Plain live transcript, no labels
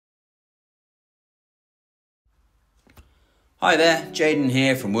Hi there, Jaden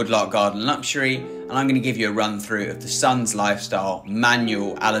here from Woodlark Garden Luxury, and I'm going to give you a run through of the Suns Lifestyle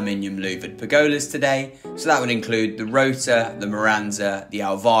manual aluminium louvered pergolas today. So that would include the Rota, the Miranza, the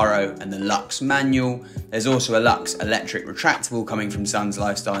Alvaro and the Lux manual. There's also a Lux electric retractable coming from Suns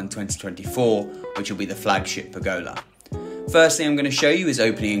Lifestyle in 2024, which will be the flagship pergola. First thing I'm going to show you is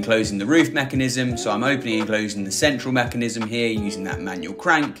opening and closing the roof mechanism. So I'm opening and closing the central mechanism here using that manual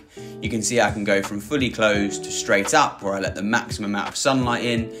crank. You can see I can go from fully closed to straight up, where I let the maximum amount of sunlight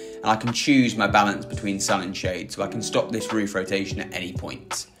in, and I can choose my balance between sun and shade, so I can stop this roof rotation at any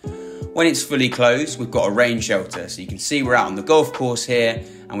point. When it's fully closed, we've got a rain shelter, so you can see we're out on the golf course here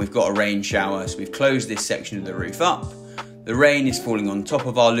and we've got a rain shower, so we've closed this section of the roof up. The rain is falling on top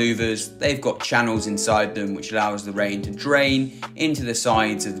of our louvers. They've got channels inside them which allows the rain to drain into the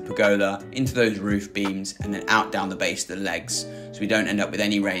sides of the pergola, into those roof beams, and then out down the base of the legs. So we don't end up with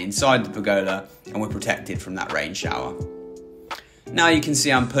any rain inside the pergola and we're protected from that rain shower. Now you can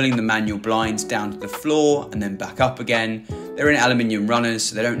see I'm pulling the manual blinds down to the floor and then back up again. They're in aluminium runners,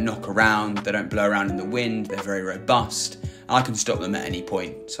 so they don't knock around, they don't blow around in the wind, they're very robust. And I can stop them at any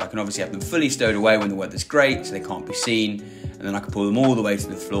point. So I can obviously have them fully stowed away when the weather's great, so they can't be seen. And then I can pull them all the way to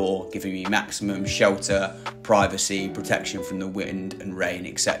the floor, giving me maximum shelter, privacy, protection from the wind and rain,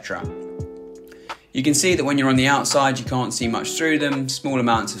 etc. You can see that when you're on the outside, you can't see much through them, small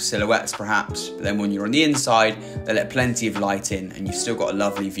amounts of silhouettes perhaps, but then when you're on the inside, they let plenty of light in and you've still got a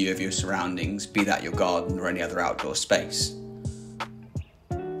lovely view of your surroundings, be that your garden or any other outdoor space.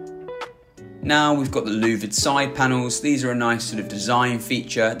 Now we've got the louvered side panels. These are a nice sort of design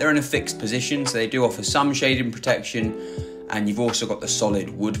feature. They're in a fixed position, so they do offer some shading protection, and you've also got the solid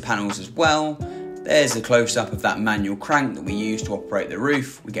wood panels as well. There's a close-up of that manual crank that we use to operate the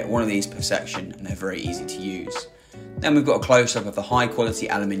roof. We get one of these per section and they're very easy to use. Then we've got a close-up of the high-quality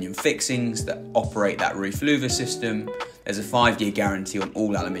aluminium fixings that operate that roof louver system. There's a 5-year guarantee on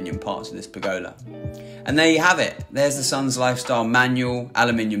all aluminium parts of this pergola. And there you have it. There's the Suns Lifestyle manual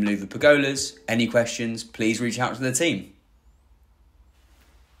aluminium louvered pergolas. Any questions, please reach out to the team.